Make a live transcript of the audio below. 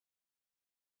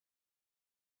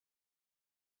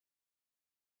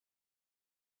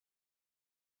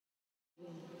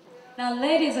Now,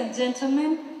 ladies and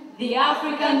gentlemen, the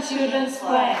African Children's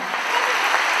Choir.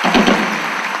 We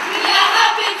are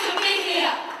happy to be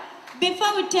here.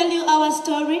 Before we tell you our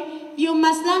story, you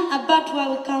must learn about where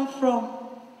we come from.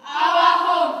 Our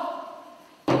home.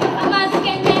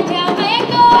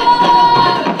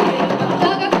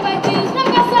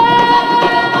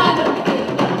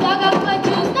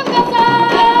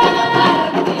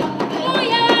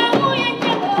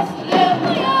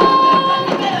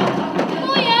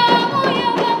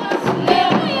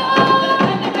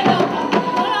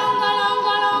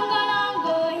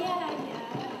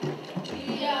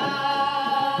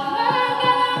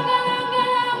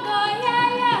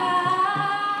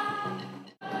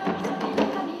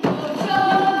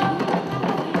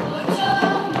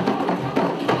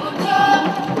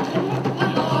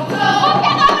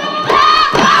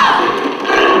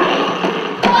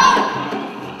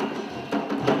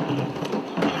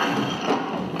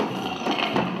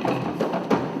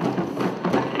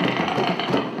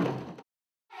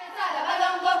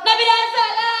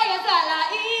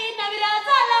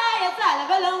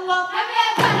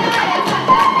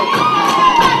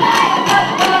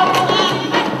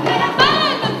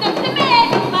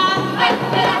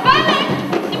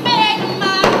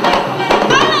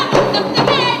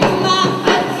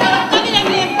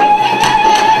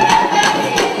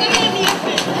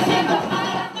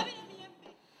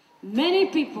 Many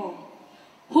people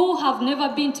who have never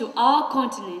been to our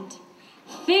continent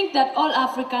think that all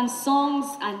African songs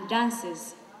and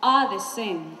dances are the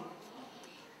same.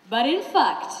 But in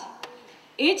fact,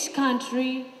 each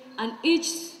country and each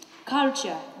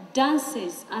culture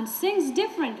dances and sings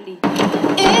differently.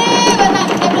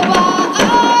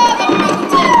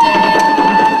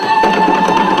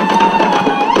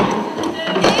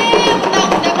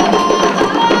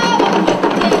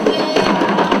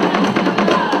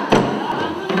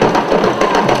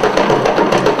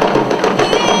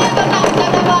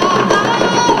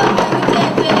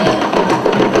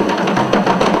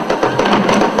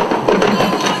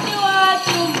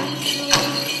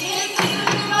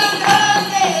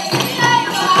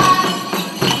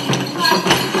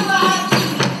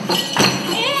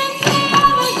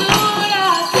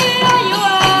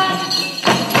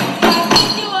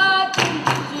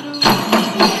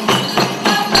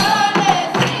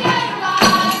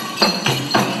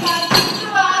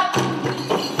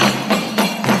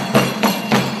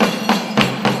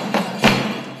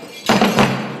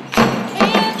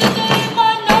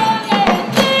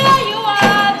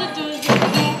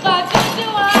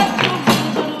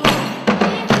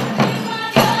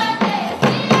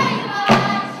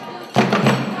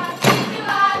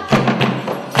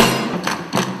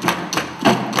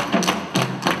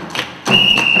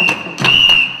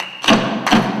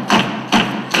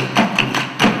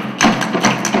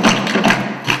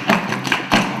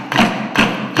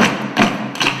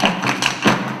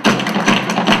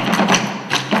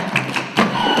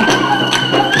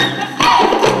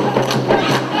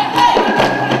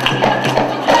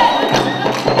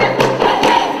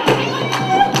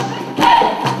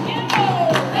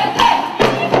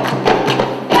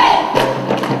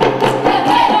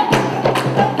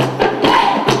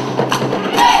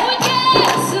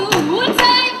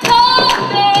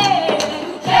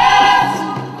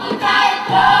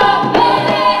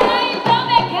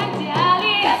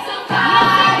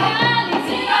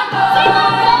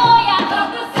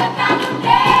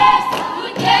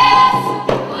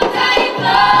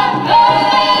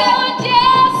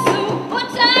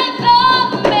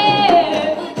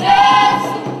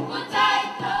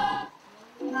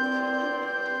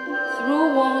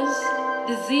 Through wars,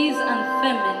 disease and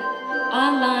famine,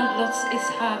 our land lost its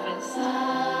harvest.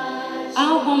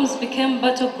 Our homes became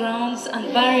battlegrounds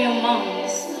and burial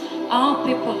mounds. Our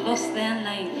people lost their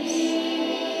lives.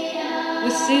 We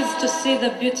ceased to see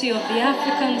the beauty of the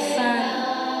African sun,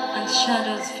 and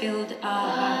shadows filled our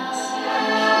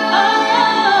hearts.